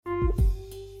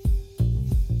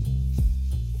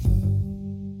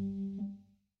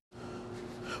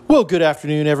Well, good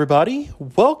afternoon, everybody.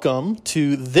 Welcome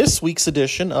to this week's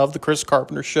edition of the Chris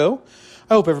Carpenter Show.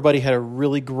 I hope everybody had a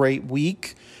really great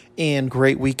week and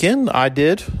great weekend. I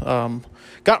did.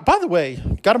 Got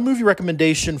a movie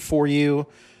recommendation for you.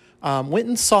 Went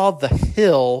and saw The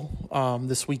Hill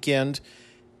this weekend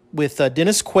with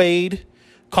Dennis Quaid,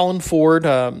 Colin Ford.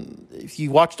 If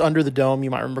you watched Under the Dome, you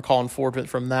might remember Colin Ford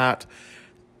from that.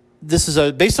 This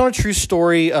is based on a true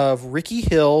story of Ricky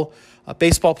Hill, a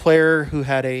baseball player who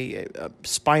had a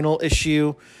spinal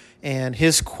issue, and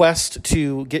his quest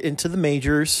to get into the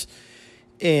majors.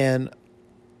 And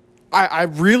I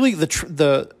really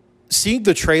seeing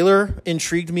the trailer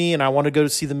intrigued me, and I want to go to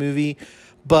see the movie.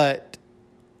 But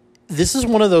this is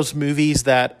one of those movies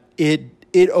that it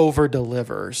over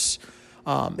delivers.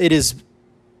 It is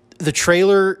the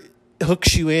trailer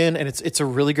hooks you in, and it's a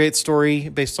really great story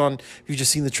based on if you've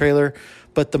just seen the trailer.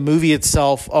 But the movie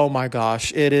itself, oh my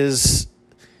gosh, it is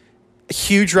a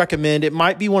huge recommend. It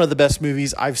might be one of the best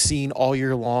movies I've seen all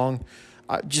year long.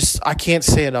 I can't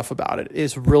say enough about it.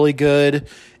 It's really good.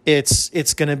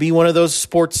 It's going to be one of those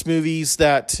sports movies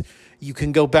that you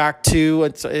can go back to.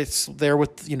 It's there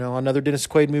with, another Dennis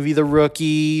Quaid movie, The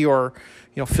Rookie, or,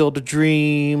 Field of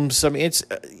Dreams. I mean,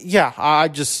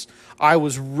 I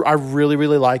really,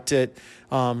 really liked it.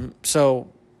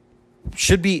 So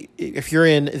should be, if you're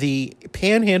in the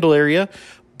Panhandle area,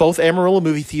 both Amarillo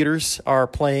movie theaters are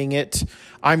playing it.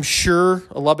 I'm sure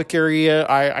a Lubbock area,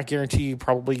 I guarantee you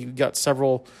probably got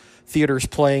several theaters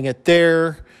playing it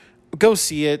there. Go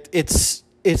see it. It's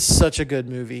such a good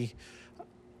movie.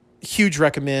 Huge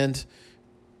recommend.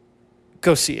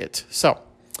 Go see it. So,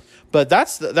 but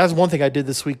that's one thing I did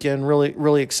this weekend. Really,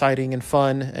 really exciting and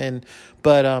fun.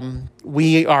 But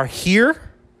we are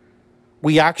here.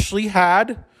 We actually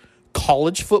had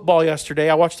college football yesterday.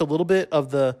 I watched a little bit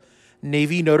of the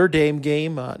Navy-Notre Dame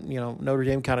game. Notre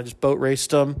Dame kind of just boat raced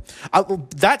them.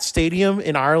 That stadium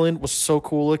in Ireland was so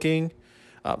cool looking.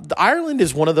 Ireland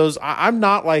is one of those. I'm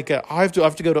not like I have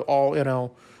to go to all. I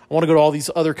want to go to all these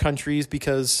other countries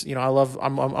because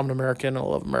I'm an American. I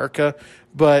love America,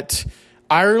 but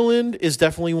Ireland is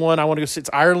definitely one I want to go see. It's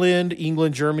Ireland,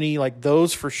 England, Germany, like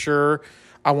those for sure.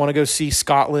 I want to go see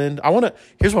Scotland.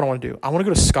 Here's what I want to do. I want to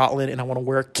go to Scotland and I want to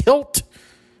wear a kilt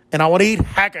and I want to eat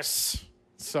haggis.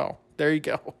 So there you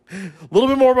go. A little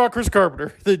bit more about Chris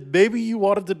Carpenter than maybe you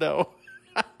wanted to know.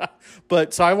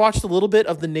 But so I watched a little bit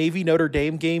of the Navy Notre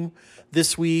Dame game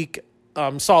this week.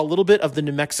 Saw a little bit of the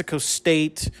New Mexico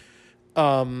State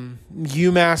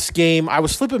UMass game. I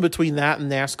was flipping between that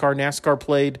and NASCAR. NASCAR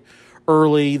played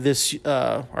early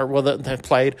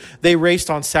they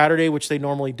raced on Saturday, which they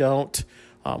normally don't.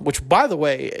 Which, by the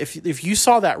way, if you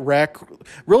saw that wreck,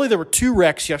 really there were two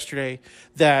wrecks yesterday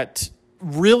that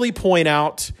really point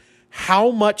out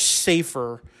how much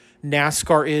safer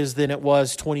NASCAR is than it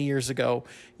was 20 years ago.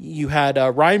 You had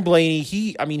Ryan Blaney.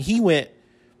 He went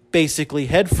basically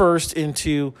headfirst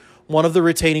into one of the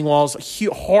retaining walls,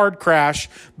 a hard crash,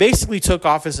 basically took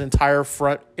off his entire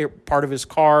front part of his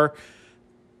car.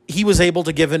 He was able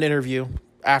to give an interview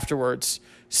afterwards.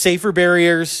 Safer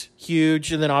barriers,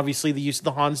 huge, and then obviously the use of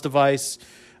the Hans device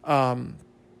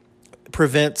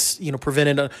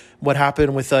prevented what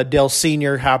happened with Dale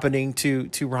Sr. happening to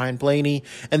Ryan Blaney,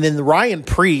 and then the Ryan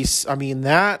Preece.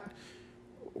 That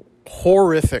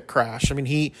horrific crash.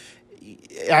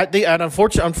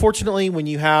 Unfortunately, when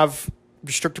you have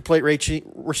restrictor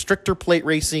plate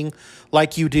racing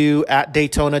like you do at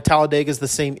Daytona, Talladega is the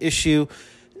same issue.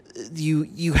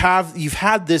 You've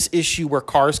had this issue where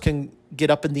cars can get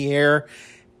up in the air.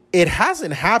 It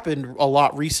hasn't happened a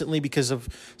lot recently because of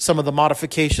some of the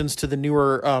modifications to the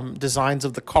newer designs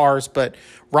of the cars, but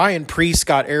Ryan Preece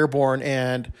got airborne,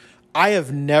 and I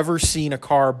have never seen a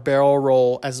car barrel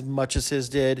roll as much as his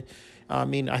did. I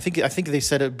think they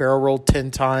said it barrel rolled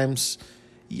 10 times.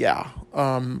 Yeah.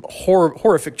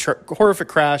 Horrific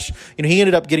crash. He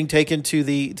ended up getting taken to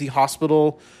the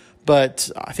hospital,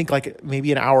 but I think like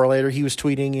maybe an hour later he was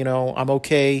tweeting, I'm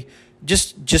okay.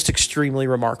 Just extremely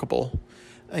remarkable.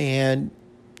 And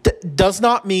does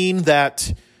not mean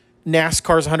that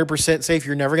NASCAR is 100% safe.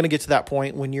 You're never going to get to that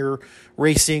point when you're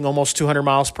racing almost 200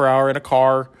 miles per hour in a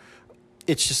car.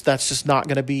 That's just not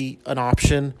going to be an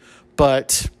option.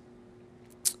 But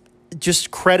just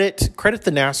credit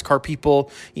the NASCAR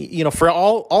people, for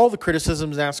all the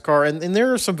criticisms NASCAR, and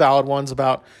there are some valid ones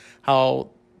about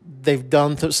how they've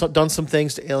done some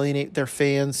things to alienate their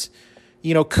fans.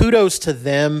 Kudos to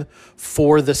them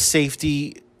for the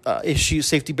safety issues,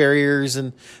 safety barriers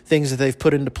and things that they've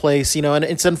put into place, and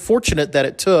it's unfortunate that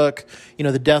it took,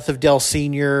 the death of Dell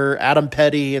Sr., Adam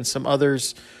Petty, and some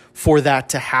others for that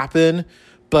to happen.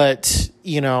 But,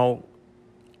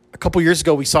 a couple years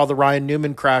ago we saw the Ryan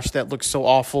Newman crash that looked so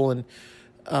awful, and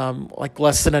like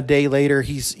less than a day later,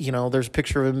 there's a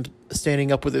picture of him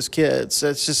standing up with his kids.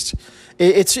 It's just,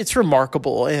 it's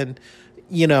remarkable. And,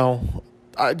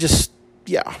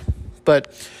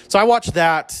 but so I watched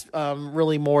that,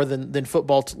 really more than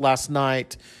football last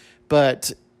night,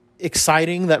 but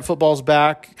exciting that football's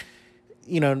back.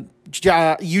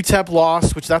 UTEP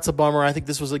lost, which that's a bummer. I think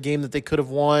this was a game that they could have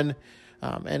won.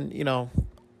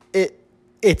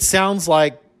 It sounds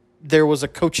like there was a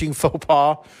coaching faux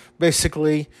pas,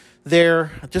 basically,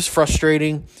 there. Just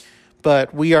frustrating.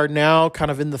 But we are now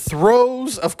kind of in the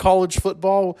throes of college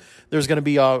football. There's going to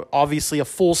be obviously a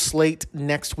full slate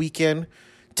next weekend.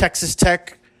 Texas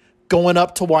Tech going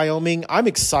up to Wyoming. I'm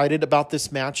excited about this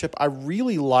matchup. I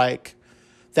really like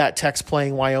that Tech's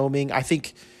playing Wyoming. I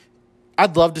think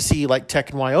I'd love to see like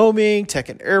Tech and Wyoming, Tech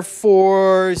and Air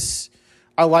Force.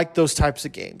 I like those types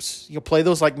of games. You'll play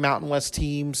those like Mountain West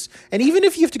teams. And even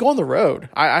if you have to go on the road,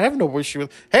 I have no issue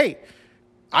with, hey,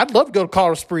 I'd love to go to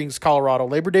Colorado Springs, Colorado,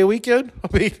 Labor Day weekend.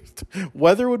 I mean,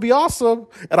 weather would be awesome.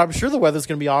 And I'm sure the weather's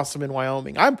going to be awesome in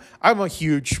Wyoming. I'm a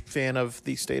huge fan of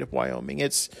the state of Wyoming.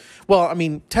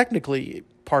 Technically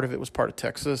part of it was part of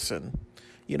Texas. And,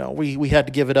 we had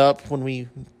to give it up when we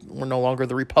were no longer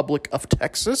the Republic of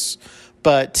Texas.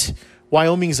 But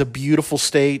Wyoming is a beautiful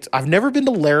state. I've never been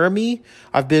to Laramie.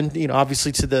 I've been,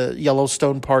 obviously to the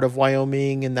Yellowstone part of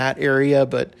Wyoming in that area.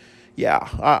 But, yeah,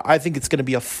 I think it's going to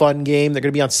be a fun game. They're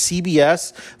going to be on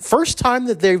CBS. First time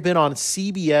that they've been on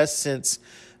CBS since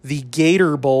the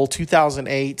Gator Bowl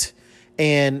 2008.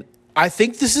 And I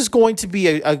think this is going to be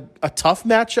a tough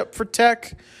matchup for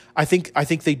Tech. I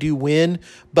think they do win.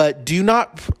 But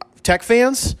Tech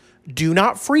fans, do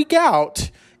not freak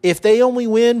out if they only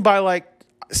win by like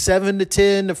 7 to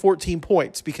 10 to 14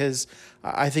 points, because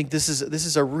I think this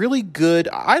is a really good.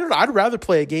 I'd rather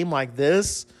play a game like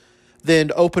this than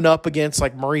to open up against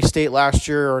like Murray State last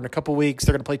year, or in a couple weeks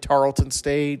they're going to play Tarleton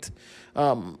State.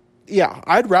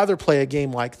 I'd rather play a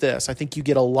game like this. I think you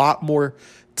get a lot more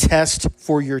test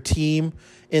for your team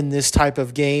in this type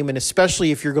of game, and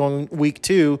especially if you're going week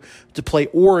 2 to play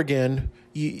Oregon.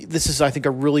 This is, I think,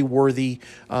 a really worthy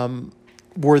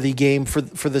game for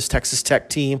this Texas Tech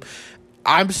team.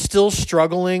 I'm still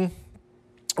struggling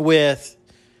with.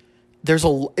 There's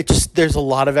a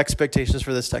lot of expectations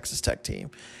for this Texas Tech team,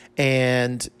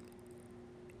 and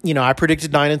I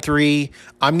predicted 9-3.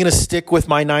 I'm going to stick with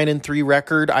my 9-3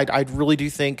 record. I really do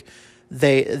think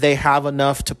they have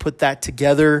enough to put that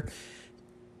together.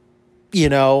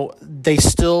 They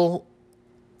still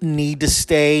need to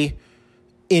stay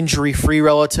injury-free,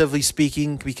 relatively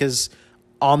speaking, because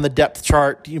on the depth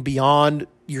chart, beyond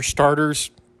your starters,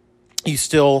 you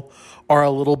still are a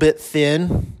little bit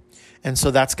thin. And so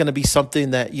that's going to be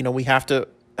something that, we have to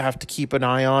keep an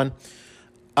eye on.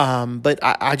 But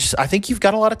I think you've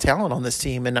got a lot of talent on this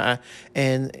team. And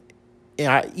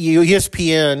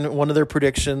ESPN, one of their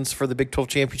predictions for the Big 12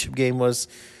 championship game was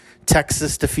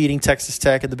Texas defeating Texas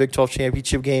Tech in the Big 12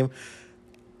 championship game.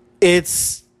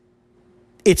 It's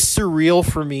surreal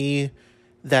for me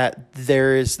that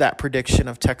there is that prediction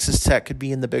of Texas Tech could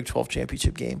be in the Big 12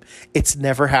 championship game. It's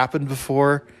never happened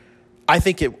before. I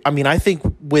think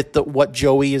with what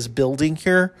Joey is building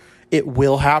here, it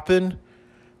will happen.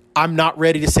 I'm not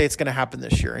ready to say it's going to happen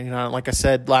this year. And like I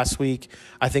said last week,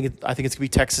 I think it's going to be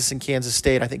Texas and Kansas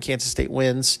State. I think Kansas State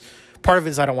wins. Part of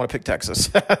it is I don't want to pick Texas,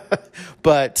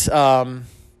 but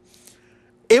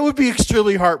it would be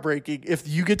extremely heartbreaking if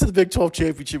you get to the Big 12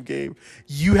 championship game,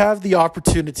 you have the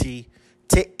opportunity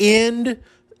to end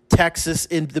Texas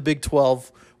in the Big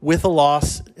 12 with a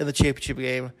loss in the championship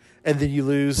game, and then you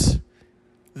lose.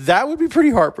 That would be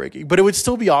pretty heartbreaking, but it would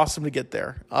still be awesome to get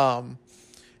there.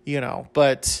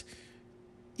 But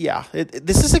yeah,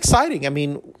 this is exciting. I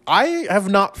mean, I have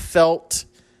not felt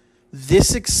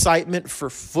this excitement for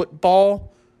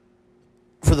football,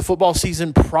 for the football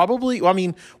season, probably.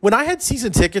 When I had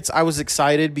season tickets, I was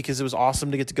excited because it was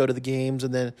awesome to get to go to the games.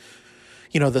 And then,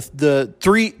 the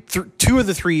 2 of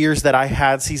the 3 years that I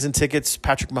had season tickets,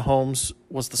 Patrick Mahomes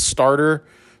was the starter.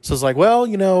 So I was like, well,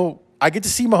 I get to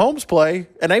see Mahomes play.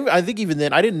 And I think even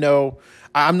then I didn't know.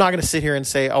 I'm not going to sit here and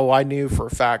say, oh, I knew for a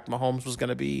fact Mahomes was going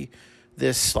to be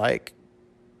this like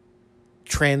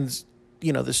this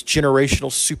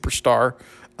generational superstar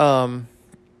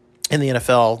in the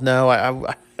NFL. No,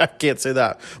 I can't say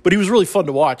that. But he was really fun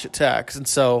to watch at Tech. And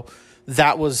so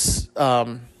that was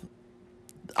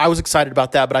I was excited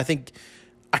about that. But I think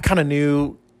I kind of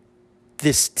knew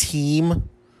this team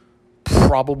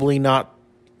probably not,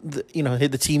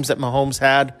 the teams that Mahomes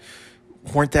had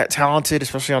weren't that talented,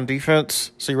 especially on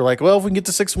defense. So you were like, well, if we can get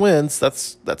to 6 wins,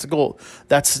 that's a goal.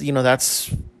 That's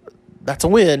that's a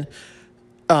win.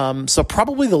 So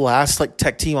probably the last like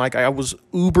Tech team like I was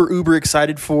uber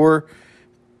excited for.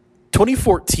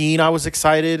 2014 I was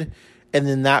excited, and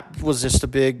then that was just a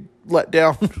big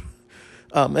letdown.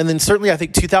 And then certainly I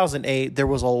think 2008 there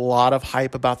was a lot of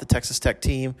hype about the Texas Tech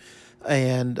team,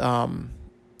 and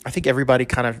I think everybody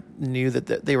kind of knew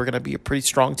that they were going to be a pretty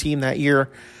strong team that year.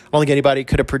 I don't think anybody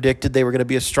could have predicted they were going to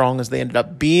be as strong as they ended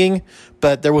up being,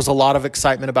 but there was a lot of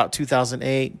excitement about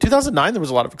 2008. 2009, there was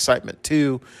a lot of excitement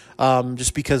too,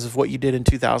 just because of what you did in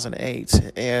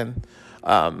 2008. And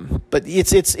but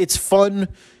it's fun.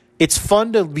 It's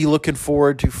fun to be looking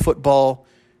forward to football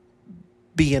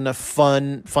being a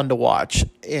fun to watch.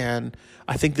 And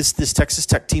I think this Texas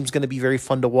Tech team is going to be very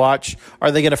fun to watch.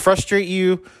 Are they going to frustrate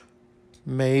you?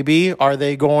 Maybe. Are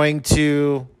they going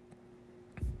to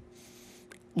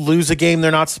lose a game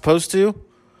they're not supposed to?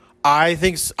 I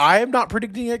am not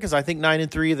predicting it because I think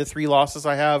 9-3 of the 3 losses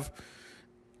I have,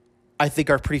 I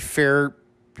think are pretty fair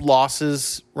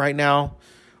losses right now.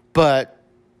 But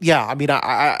yeah, I mean,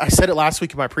 I said it last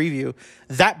week in my preview.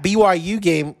 That BYU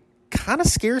game kind of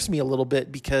scares me a little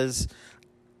bit because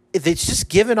it's just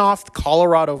giving off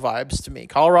Colorado vibes to me.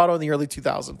 Colorado in the early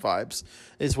 2000 vibes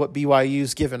is what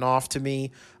BYU's given off to me.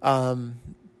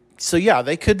 So yeah,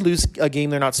 they could lose a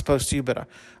game they're not supposed to, but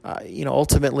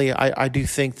ultimately, I do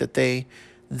think that they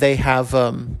have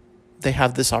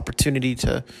this opportunity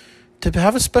to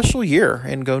have a special year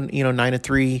and go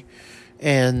 9-3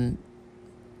 and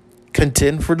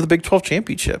contend for the Big 12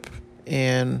 championship.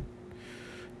 And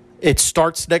it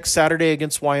starts next Saturday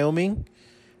against Wyoming.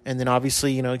 And then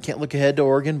obviously, you can't look ahead to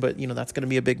Oregon, but, that's going to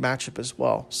be a big matchup as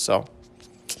well. So,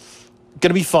 going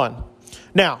to be fun.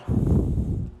 Now,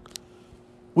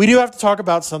 we do have to talk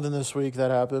about something this week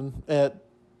that happened at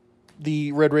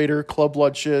the Red Raider Club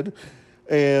Bloodshed.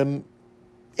 And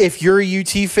if you're a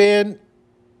UT fan,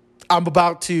 I'm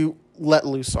about to let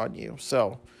loose on you.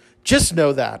 So, just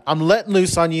know that. I'm letting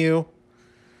loose on you.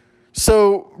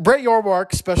 So, Brett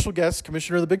Yormark, special guest,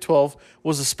 commissioner of the Big 12,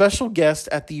 was a special guest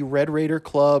at the Red Raider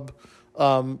Club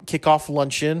kickoff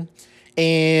luncheon.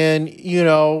 And,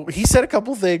 he said a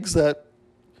couple things that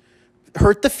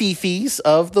hurt the fifis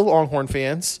of the Longhorn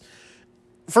fans.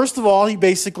 First of all, he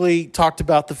basically talked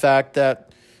about the fact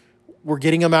that we're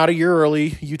getting them out a year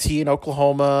early, UT and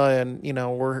Oklahoma, and,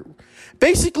 we're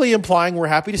basically implying we're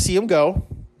happy to see them go.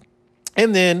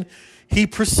 And then he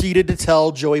proceeded to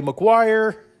tell Joey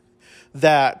McGuire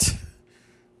that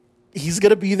he's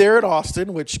going to be there at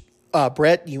Austin, which,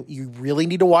 Brett, you really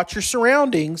need to watch your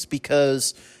surroundings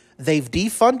because they've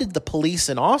defunded the police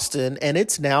in Austin, and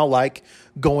it's now like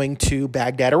going to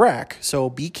Baghdad, Iraq. So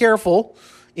be careful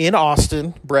in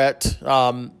Austin, Brett.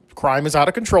 Crime is out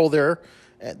of control there.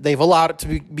 They've allowed it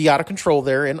to be out of control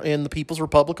there in the People's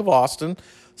Republic of Austin.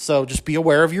 So just be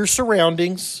aware of your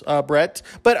surroundings, Brett.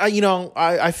 But,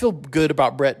 I feel good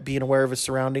about Brett being aware of his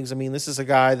surroundings. I mean, this is a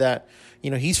guy that,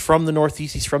 he's from the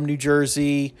Northeast. He's from New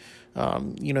Jersey.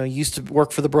 He used to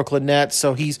work for the Brooklyn Nets.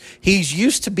 So he's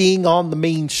used to being on the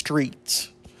main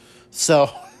streets.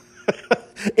 So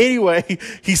anyway,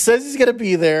 he says he's going to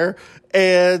be there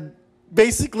and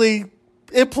basically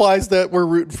implies that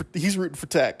he's rooting for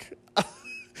Tech.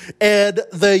 And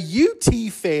the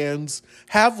UT fans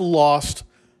have lost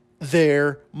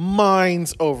their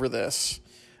minds over this.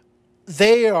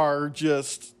 They are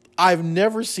just, I've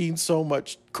never seen so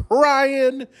much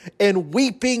crying and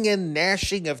weeping and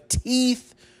gnashing of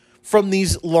teeth from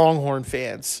these Longhorn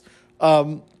fans.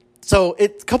 So a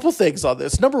couple things on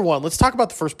this. Number one, let's talk about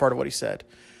the first part of what he said.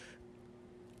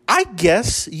 I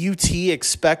guess UT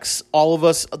expects all of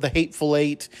us, the Hateful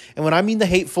Eight, and when I mean the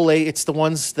Hateful Eight, it's the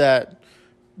ones that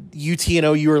UT and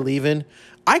OU are leaving.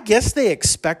 I guess they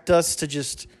expect us to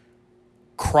just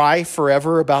cry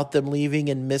forever about them leaving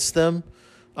and miss them.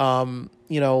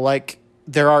 Like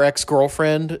they're our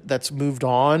ex-girlfriend that's moved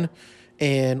on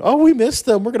and, we miss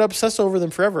them. We're going to obsess over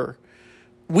them forever.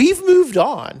 We've moved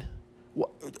on.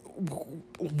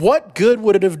 What good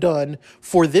would it have done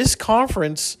for this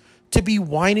conference to be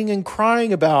whining and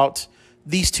crying about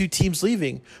these two teams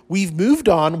leaving? We've moved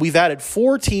on. We've added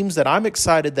 4 teams that I'm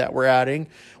excited that we're adding.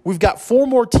 We've got 4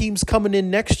 more teams coming in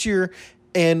next year,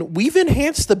 and we've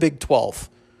enhanced the Big 12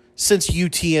 since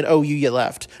UT and OU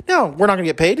left. Now, we're not going to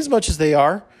get paid as much as they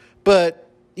are, but,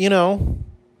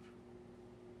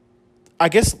 I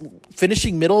guess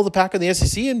finishing middle of the pack in the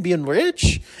SEC and being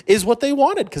rich is what they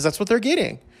wanted because that's what they're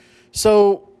getting.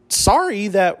 So, sorry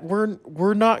that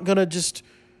we're not going to just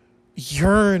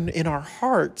yearn in our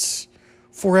hearts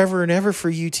forever and ever for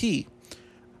UT.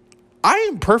 I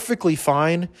am perfectly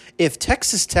fine if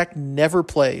Texas Tech never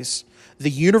plays the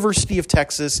University of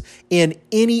Texas in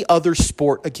any other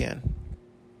sport again.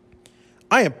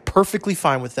 I am perfectly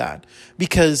fine with that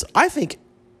because I think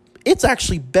it's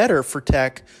actually better for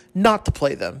Tech not to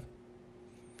play them.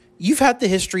 You've had the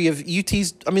history of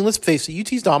UT's. I mean, let's face it,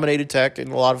 UT's dominated Tech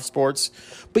in a lot of sports,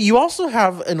 but you also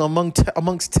have, and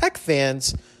amongst Tech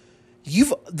fans,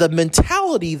 you've the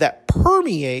mentality that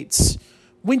permeates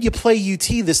when you play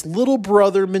UT, this little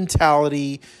brother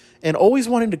mentality, and always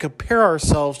wanting to compare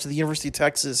ourselves to the University of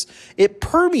Texas. It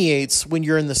permeates when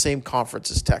you're in the same conference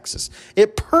as Texas.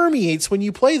 It permeates when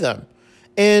you play them,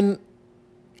 and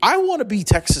I want to be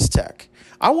Texas Tech.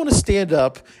 I want to stand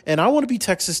up, and I want to be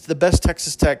the best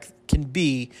Texas Tech can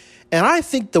be. And I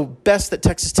think the best that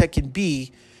Texas Tech can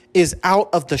be is out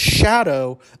of the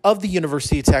shadow of the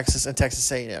University of Texas and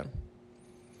Texas A&M.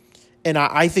 And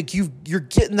I think you're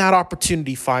getting that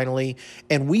opportunity finally,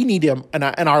 and we need him, and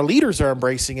our leaders are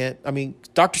embracing it. I mean,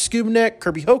 Dr. Skubanek,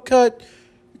 Kirby Hokut,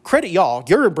 credit y'all,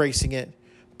 you're embracing it.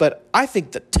 But I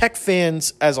think that Tech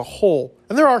fans as a whole,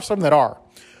 and there are some that are,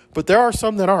 but there are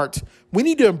some that aren't, we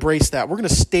need to embrace that. We're going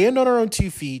to stand on our own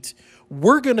 2 feet.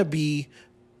 We're going to be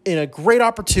in a great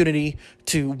opportunity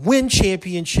to win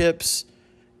championships,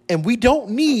 and we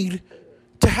don't need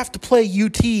to have to play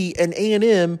UT and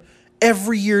A&M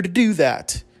every year to do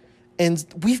that. And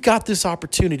we've got this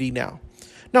opportunity now.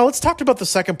 Now, let's talk about the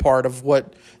second part of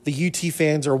what the UT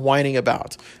fans are whining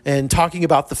about and talking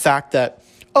about the fact that,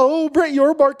 oh, Brett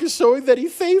Yormark is showing that he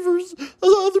favors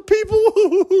other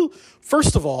people.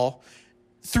 First of all,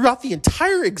 throughout the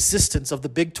entire existence of the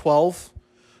Big 12,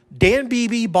 Dan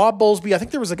Beebe, Bob Bowlesby, I think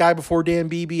there was a guy before Dan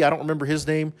Beebe, I don't remember his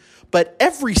name, but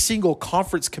every single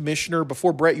conference commissioner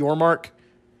before Brett Yormark,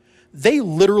 they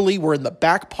literally were in the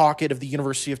back pocket of the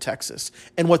University of Texas.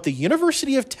 And what the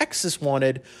University of Texas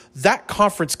wanted, that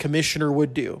conference commissioner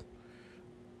would do.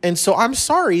 And so I'm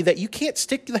sorry that you can't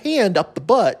stick the hand up the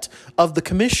butt of the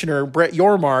commissioner, Brett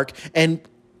Yormark,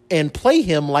 and play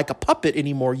him like a puppet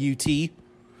anymore, UT.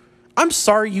 I'm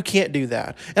sorry you can't do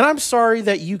that. And I'm sorry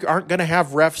that you aren't going to have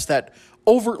refs that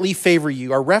overtly favor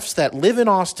you, or refs that live in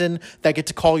Austin that get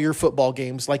to call your football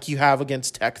games like you have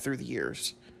against Tech through the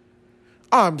years.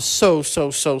 I'm so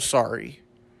sorry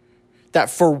that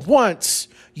for once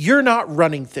you're not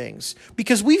running things,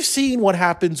 because we've seen what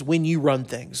happens when you run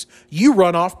things. You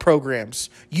run off programs.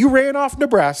 You ran off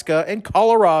Nebraska and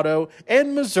Colorado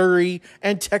and Missouri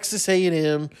and Texas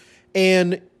A&M,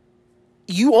 and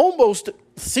you almost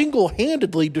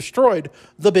single-handedly destroyed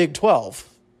the Big 12.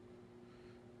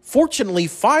 Fortunately,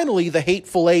 finally, the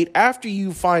Hateful Eight, after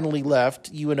you finally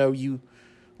left, UNOU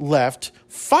left,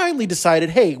 finally decided,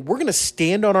 hey, we're going to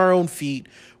stand on our own feet.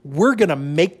 We're going to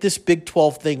make this Big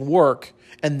 12 thing work.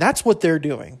 And that's what they're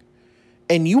doing.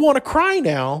 And you want to cry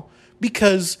now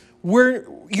because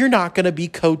you're not going to be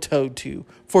kowtowed to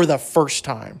for the first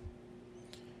time.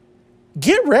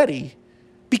 Get ready,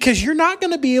 because you're not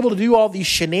going to be able to do all these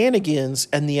shenanigans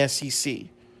in the SEC.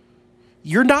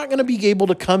 You're not going to be able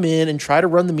to come in and try to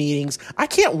run the meetings. I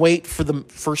can't wait for the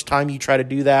first time you try to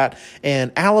do that.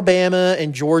 And Alabama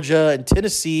and Georgia and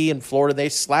Tennessee and Florida, they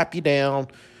slap you down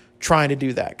trying to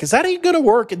do that, because that ain't going to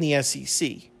work in the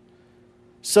SEC.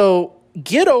 So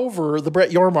get over the Brett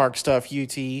Yormark stuff,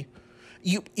 UT.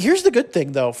 Here's the good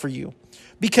thing, though, for you,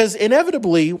 because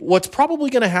inevitably what's probably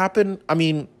going to happen, I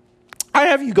mean, I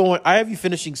have you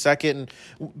finishing second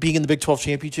and being in the Big 12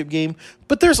 championship game,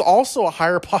 but there's also a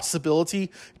higher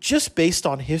possibility, just based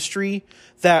on history,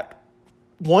 that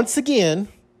once again,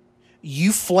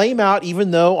 you flame out,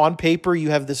 even though on paper you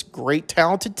have this great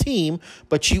talented team,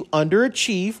 but you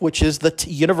underachieve, which is the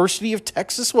University of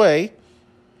Texas way,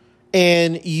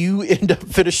 and you end up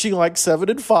finishing like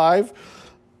 7-5.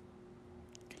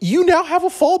 You now have a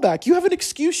fallback. You have an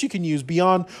excuse you can use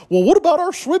beyond, well, what about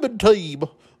our swimming team?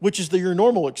 Which is your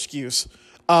normal excuse.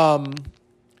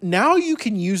 Now you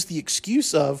can use the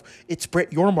excuse of, it's Brett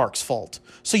Yormark's fault.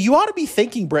 So you ought to be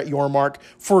thanking Brett Yormark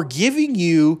for giving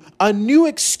you a new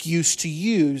excuse to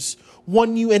use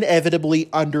when you inevitably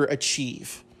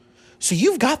underachieve. So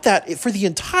you've got that for the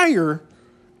entire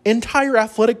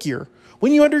athletic year.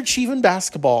 When you underachieve in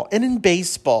basketball and in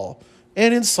baseball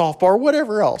and in softball or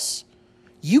whatever else,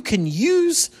 you could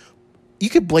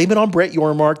blame it on Brett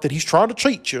Yormark that he's trying to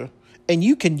cheat you. And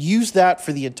you can use that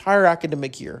for the entire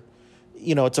academic year.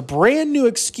 It's a brand new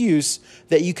excuse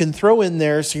that you can throw in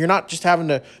there, so you're not just having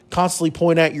to constantly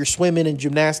point at your swimming and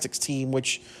gymnastics team,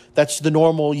 which that's the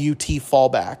normal UT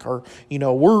fallback. Or,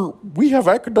 we have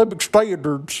academic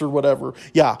standards or whatever.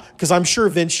 Yeah, because I'm sure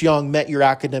Vince Young met your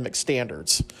academic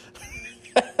standards.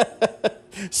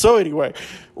 So anyway,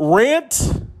 rant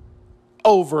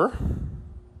over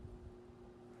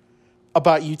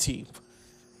about UT.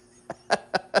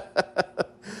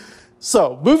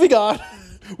 So, moving on.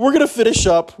 we're going to finish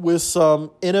up with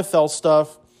some NFL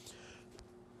stuff.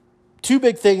 Two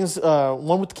big things,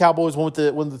 one with the Cowboys, one with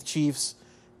the Chiefs,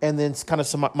 and then kind of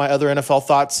some of my other NFL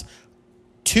thoughts.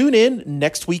 Tune in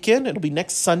next weekend. It'll be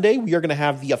next Sunday. We are going to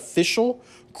have the official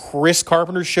Chris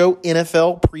Carpenter Show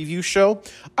NFL preview show.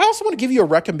 I also want to give you a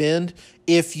recommend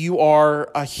if you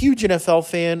are a huge NFL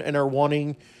fan and are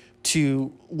wanting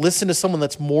to listen to someone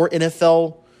that's more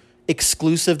NFL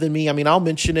exclusive than me. I mean, I'll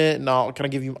mention it and I'll kind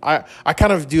of give you, I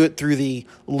kind of do it through the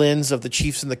lens of the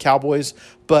Chiefs and the Cowboys.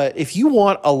 But if you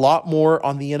want a lot more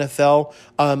on the NFL,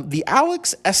 the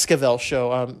Alex Esquivel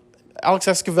show, Alex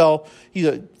Esquivel, he's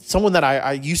someone that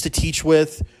I used to teach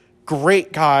with,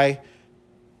 great guy.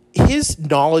 His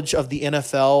knowledge of the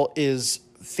NFL is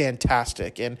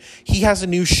fantastic. And he has a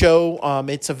new show.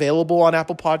 It's available on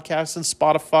Apple Podcasts and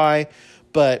Spotify,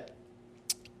 but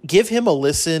give him a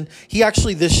listen. He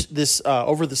actually this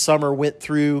over the summer went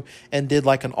through and did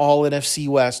like an all NFC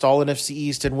West, all NFC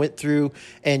East, and went through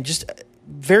and just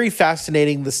very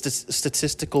fascinating the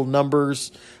statistical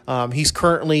numbers. He's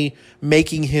currently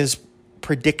making his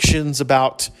predictions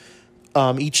about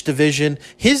each division.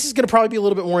 His is going to probably be a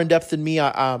little bit more in depth than me.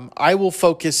 I will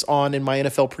focus on in my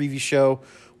NFL preview show.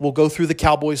 We'll go through the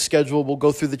Cowboys schedule. We'll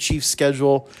go through the Chiefs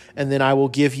schedule, and then I will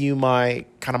give you my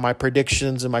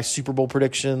predictions and my Super Bowl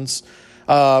predictions.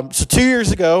 So 2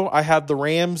 years ago, I had the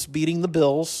Rams beating the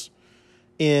Bills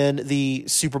in the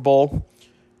Super Bowl.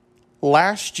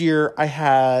 Last year, I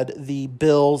had the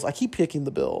Bills. I keep picking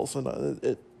the Bills, and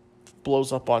it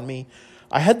blows up on me.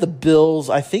 I had the Bills.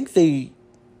 I think I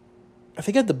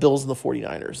had the Bills and the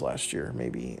 49ers last year,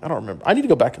 maybe. I don't remember. I need to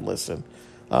go back and listen.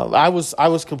 I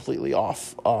was completely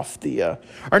off the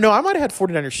or no, I might have had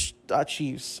 49ers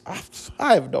Chiefs.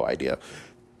 I have no idea.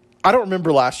 I don't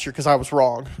remember last year because I was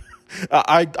wrong.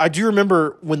 I do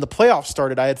remember when the playoffs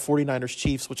started, I had 49ers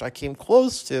Chiefs, which I came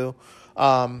close to.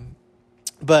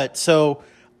 But so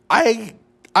I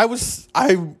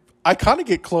kind of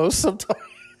get close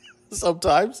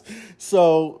sometimes.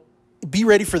 So be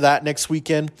ready for that next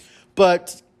weekend.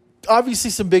 But obviously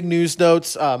some big news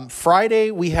notes.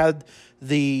 Friday we had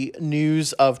the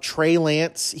news of Trey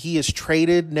Lance. He is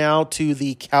traded now to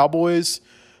the Cowboys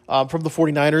from the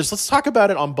 49ers. Let's talk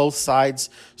about it on both sides.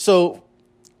 So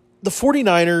the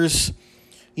 49ers,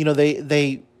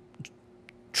 they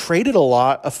traded a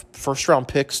lot of first-round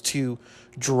picks to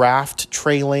draft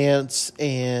Trey Lance,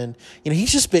 and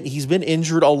he's been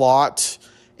injured a lot,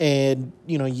 and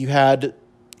you had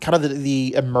kind of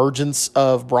the emergence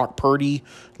of Brock Purdy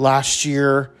last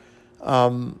year.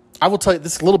 I will tell you,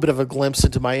 this is a little bit of a glimpse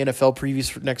into my NFL previews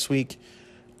for next week.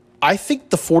 I think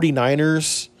the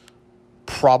 49ers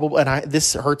probably, and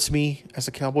this hurts me as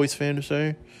a Cowboys fan to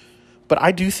say, but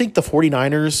I do think the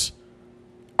 49ers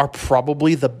are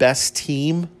probably the best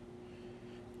team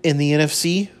in the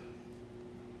NFC.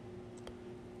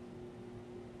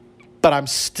 But I'm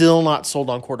still not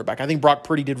sold on quarterback. I think Brock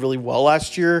Purdy did really well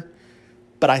last year,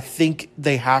 but I think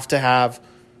they have to have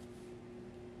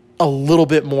a little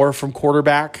bit more from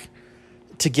quarterback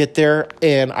to get there.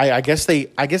 And I guess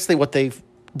what they've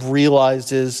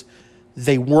realized is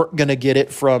they weren't going to get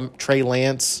it from Trey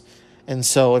Lance. And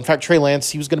so, in fact, Trey Lance,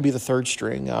 he was going to be the third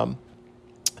string.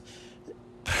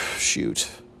 Shoot.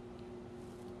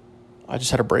 I just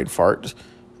had a brain fart.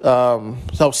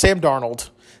 So Sam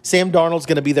Darnold. Sam Darnold's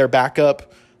going to be their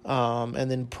backup, and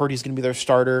then Purdy's going to be their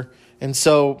starter. And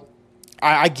so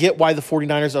I get why the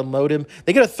 49ers unload him.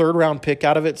 They get a third-round pick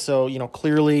out of it, so,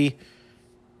 clearly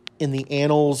in the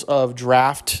annals of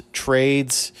draft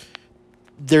trades,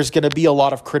 there's going to be a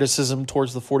lot of criticism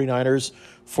towards the 49ers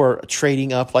for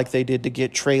trading up like they did to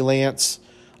get Trey Lance.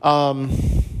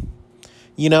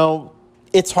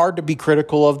 It's hard to be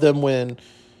critical of them when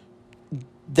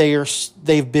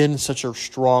they've been such a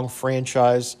strong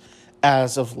franchise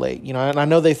as of late, and I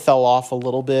know they fell off a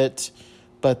little bit,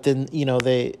 but then,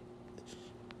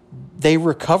 they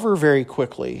recover very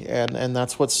quickly. And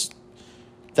that's what's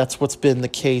been the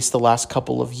case the last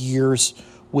couple of years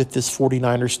with this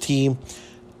 49ers team.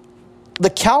 The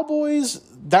Cowboys,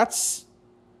 that's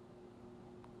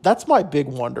my big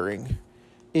wondering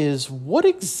is what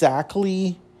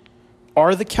exactly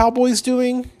are the Cowboys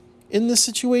doing in this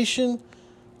situation?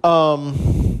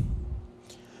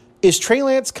 Is Trey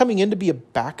Lance coming in to be a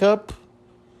backup?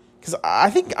 Because I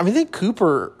think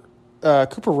Cooper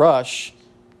Rush,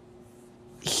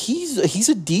 he's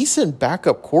a decent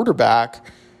backup quarterback.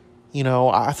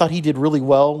 I thought he did really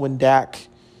well when Dak,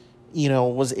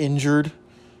 was injured.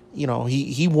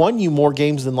 He won you more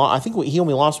games than I think he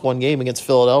only lost one game against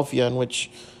Philadelphia, in which,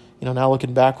 now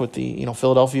looking back with the,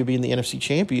 Philadelphia being the NFC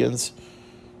champions,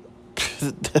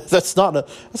 that's not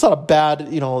a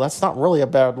bad, that's not really a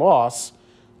bad loss.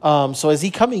 So is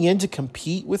he coming in to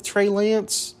compete with Trey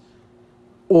Lance?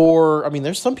 Or,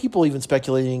 there's some people even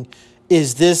speculating,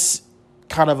 is this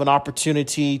kind of an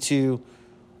opportunity to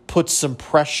put some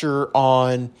pressure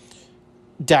on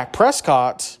Dak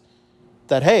Prescott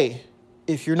that, hey,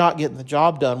 if you're not getting the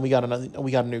job done, we got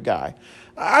a new guy.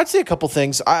 I'd say a couple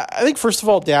things. I think, first of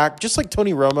all, Dak, just like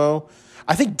Tony Romo,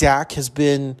 I think Dak has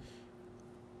been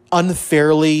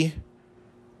unfairly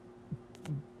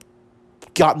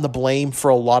gotten the blame for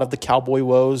a lot of the Cowboy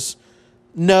woes.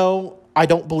 No, I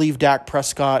don't believe Dak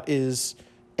Prescott is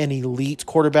an elite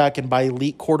quarterback, and by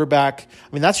elite quarterback,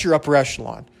 that's your upper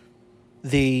echelon.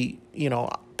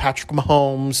 Patrick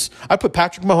Mahomes. I put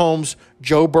Patrick Mahomes,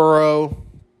 Joe Burrow,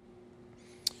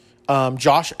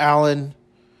 Josh Allen,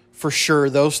 for sure,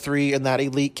 those three in that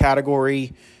elite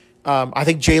category. I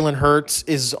think Jalen Hurts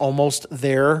is almost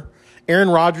there. Aaron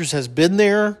Rodgers has been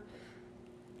there.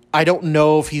 I don't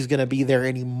know if he's going to be there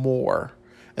anymore.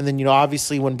 And then,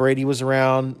 obviously when Brady was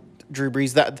around, Drew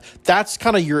Brees, that's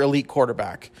kind of your elite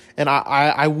quarterback. And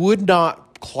I would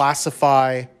not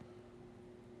classify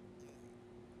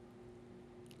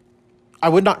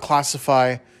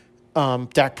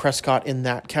Dak Prescott in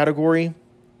that category.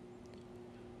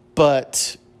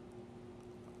 But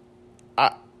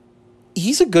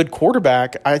he's a good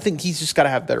quarterback. I think he's just got to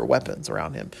have better weapons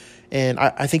around him. And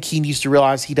I think he needs to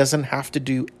realize he doesn't have to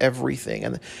do everything.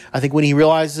 And I think when he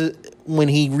realizes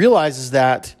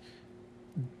that,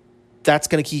 that's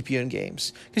going to keep you in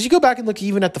games. Because you go back and look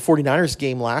even at the 49ers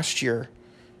game last year,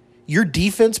 your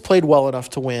defense played well enough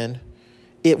to win.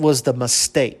 It was the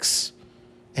mistakes.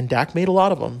 And Dak made a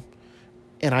lot of them.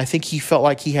 And I think he felt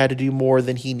like he had to do more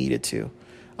than he needed to.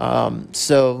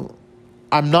 So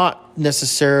I'm not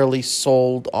necessarily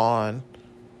sold on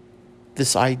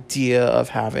this idea of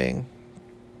having,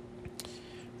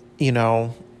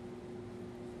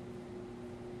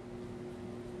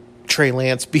 Trey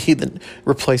Lance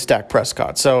replace Dak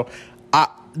Prescott. So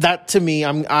that to me,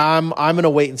 I'm in a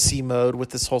wait and see mode with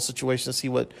this whole situation to see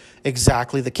what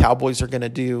exactly the Cowboys are going to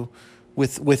do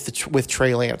with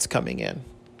Trey Lance coming in.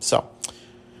 So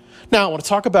now I want to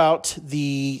talk about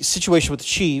the situation with the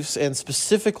Chiefs, and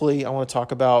specifically I want to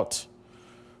talk about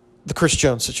the Chris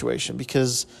Jones situation,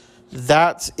 because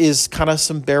that is kind of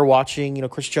some bear watching.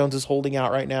 Chris Jones is holding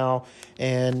out right now,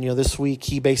 and this week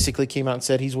he basically came out and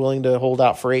said he's willing to hold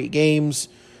out for 8 games.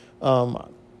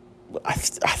 I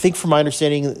think from my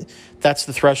understanding, that's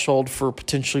the threshold for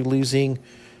potentially losing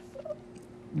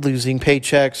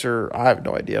paychecks, or I have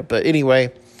no idea. But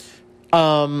anyway,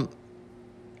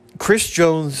 Chris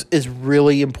Jones is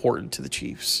really important to the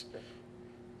Chiefs.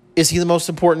 Is he the most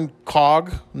important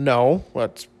cog? No,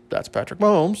 that's Patrick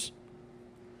Mahomes.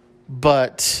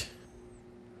 But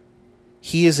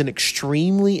he is an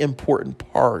extremely important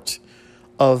part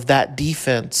of that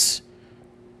defense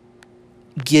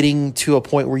getting to a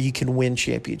point where you can win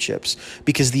championships.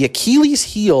 Because the Achilles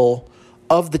heel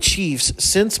of the Chiefs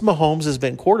since Mahomes has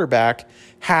been quarterback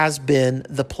has been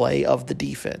the play of the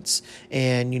defense.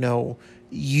 And,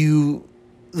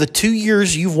 the 2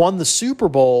 years you've won the Super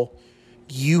Bowl,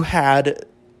 you had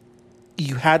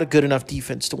a good enough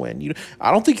defense to win.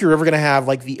 I don't think you're ever going to have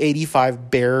like the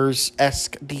 85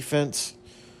 Bears-esque defense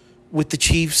with the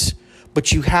Chiefs,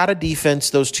 but you had a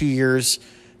defense those 2 years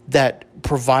that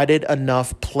provided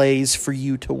enough plays for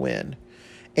you to win.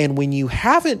 And when you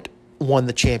haven't won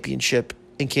the championship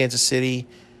in Kansas City,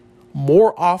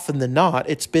 more often than not,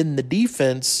 it's been the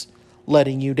defense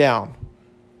letting you down.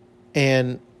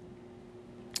 And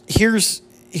here's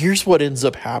what ends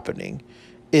up happening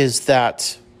is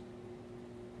that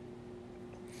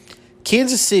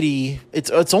Kansas City,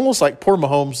 it's almost like poor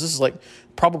Mahomes. This is like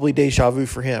probably deja vu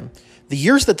for him. The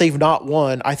years that they've not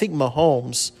won, I think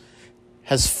Mahomes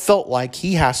has felt like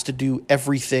he has to do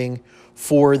everything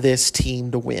for this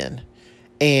team to win.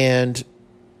 And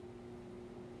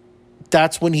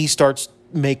that's when he starts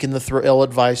making the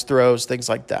ill-advised throws, things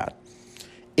like that.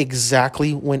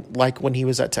 Exactly when he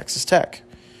was at Texas Tech.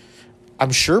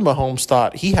 I'm sure Mahomes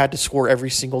thought he had to score every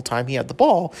single time he had the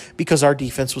ball because our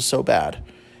defense was so bad.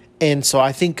 And so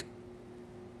I think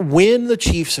when the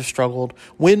Chiefs have struggled,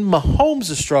 when Mahomes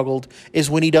has struggled, is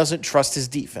when he doesn't trust his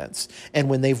defense. And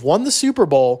when they've won the Super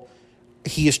Bowl,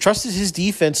 he has trusted his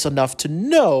defense enough to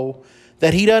know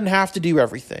that he doesn't have to do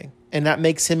everything. And that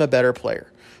makes him a better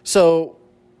player. So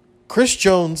Chris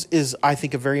Jones is, I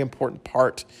think, a very important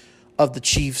part of the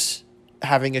Chiefs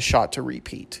having a shot to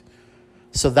repeat.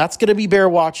 So that's going to be bear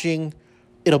watching.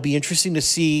 It'll be interesting to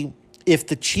see if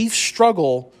the Chiefs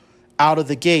struggle out of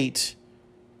the gate.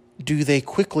 do they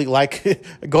quickly, like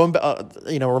going,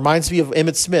 reminds me of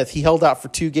Emmitt Smith. He held out for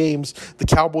 2 games. The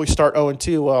Cowboys start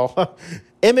 0-2. Well,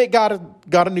 Emmitt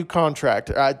got a new contract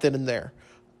right then and there.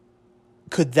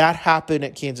 Could that happen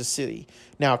at Kansas City?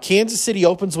 Now, Kansas City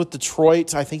opens with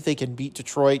Detroit. I think they can beat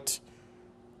Detroit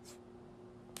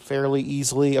fairly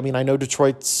easily. I mean, I know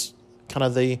Detroit's kind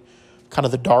of the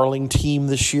darling team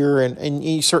this year,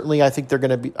 and certainly I think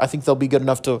they'll be good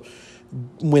enough to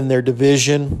win their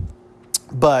division.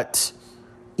 But,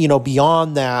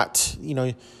 beyond that,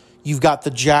 you've got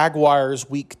the Jaguars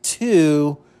week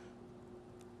 2.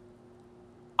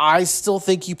 I still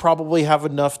think you probably have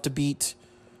enough to beat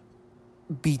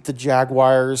the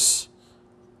Jaguars.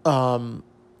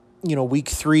 Week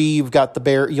 3, you've got the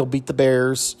Bears. You'll beat the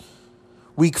Bears.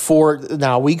 Week 4,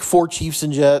 Chiefs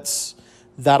and Jets.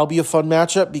 That'll be a fun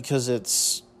matchup because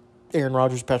it's Aaron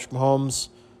Rodgers, Patrick Mahomes.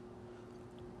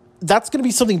 That's going to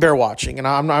be something bear watching, and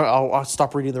I'll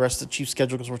stop reading the rest of the Chiefs'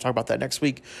 schedule because we're talking about that next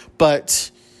week.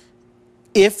 But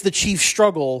if the Chiefs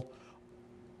struggle,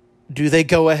 do they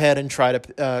go ahead and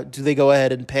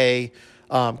pay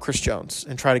Chris Jones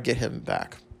and try to get him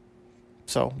back?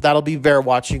 So that'll be bear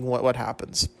watching what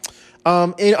happens.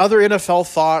 In other NFL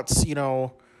thoughts,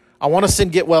 I want to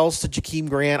send get wells to Jakeem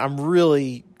Grant. I'm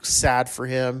really sad for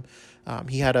him.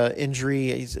 He had an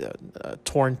injury. He's a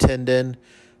torn tendon.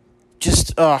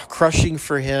 Just crushing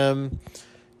for him.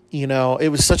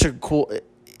 It was such a cool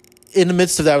 – in the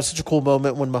midst of that, it was such a cool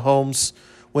moment when Mahomes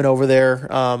went over there,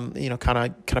 kind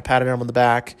of patted him on the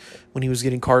back when he was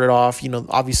getting carted off.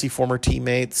 Obviously former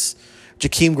teammates.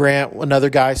 Jakeem Grant, another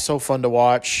guy, so fun to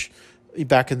watch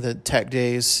back in the Tech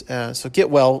days. So get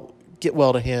well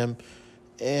to him.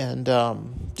 And that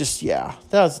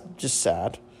was just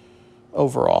sad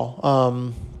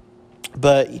overall.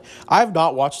 But I've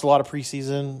not watched a lot of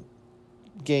preseason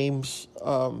games.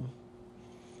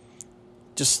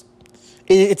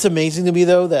 It's amazing to me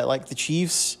though that like the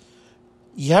Chiefs,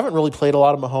 you haven't really played a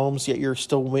lot of Mahomes yet you're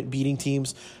still beating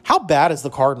teams. How bad is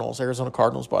the Arizona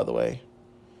Cardinals, by the way?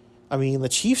 I mean, the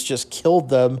Chiefs just killed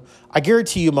them. I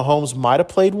guarantee you Mahomes might have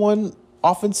played one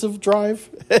offensive drive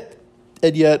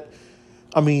and yet,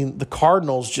 I mean, the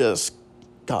Cardinals just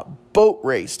got boat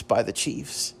raced by the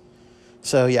Chiefs.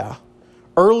 So yeah.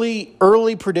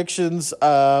 Early predictions.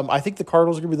 I think the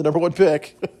Cardinals are going to be the number 1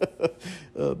 pick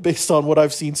based on what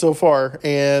I've seen so far.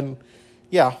 And,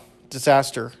 yeah,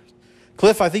 disaster.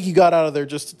 Cliff, I think you got out of there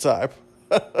just in time.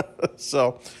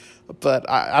 But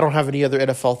I don't have any other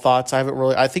NFL thoughts.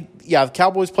 The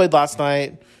Cowboys played last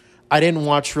night. I didn't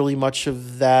watch really much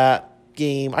of that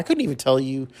game. I couldn't even tell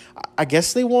you. I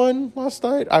guess they won last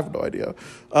night. I have no idea.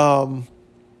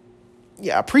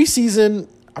 Preseason,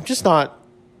 I'm just not.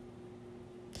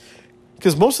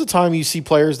 Because most of the time you see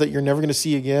players that you're never going to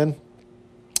see again.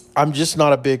 I'm just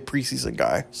not a big preseason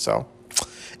guy. So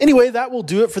anyway, that will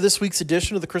do it for this week's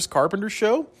edition of the Chris Carpenter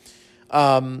Show.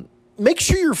 Make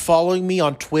sure you're following me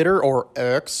on Twitter or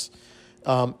X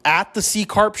at the C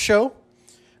Carp Show.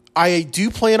 I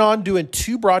do plan on doing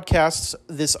 2 broadcasts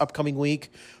this upcoming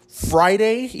week.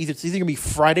 Friday, it's either going to be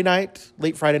Friday night,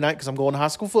 late Friday night, because I'm going to high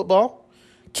school football.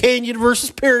 Canyon versus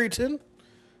Perryton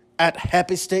at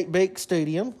Happy State Bake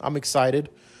Stadium. I'm excited.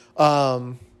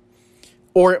 Or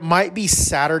it might be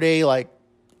Saturday, like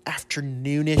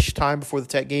afternoonish time before the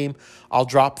Tech game. I'll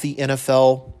drop the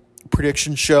NFL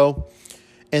prediction show.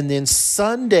 And then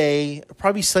Sunday,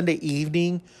 probably Sunday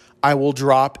evening, I will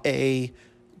drop a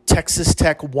Texas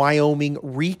Tech-Wyoming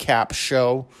recap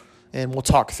show. And we'll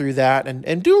talk through that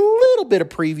and do a little bit of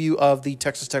preview of the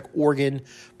Texas Tech-Oregon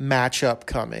matchup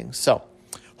coming. So,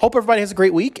 hope everybody has a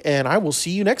great week, and I will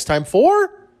see you next time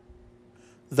for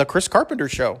The Chris Carpenter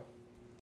Show.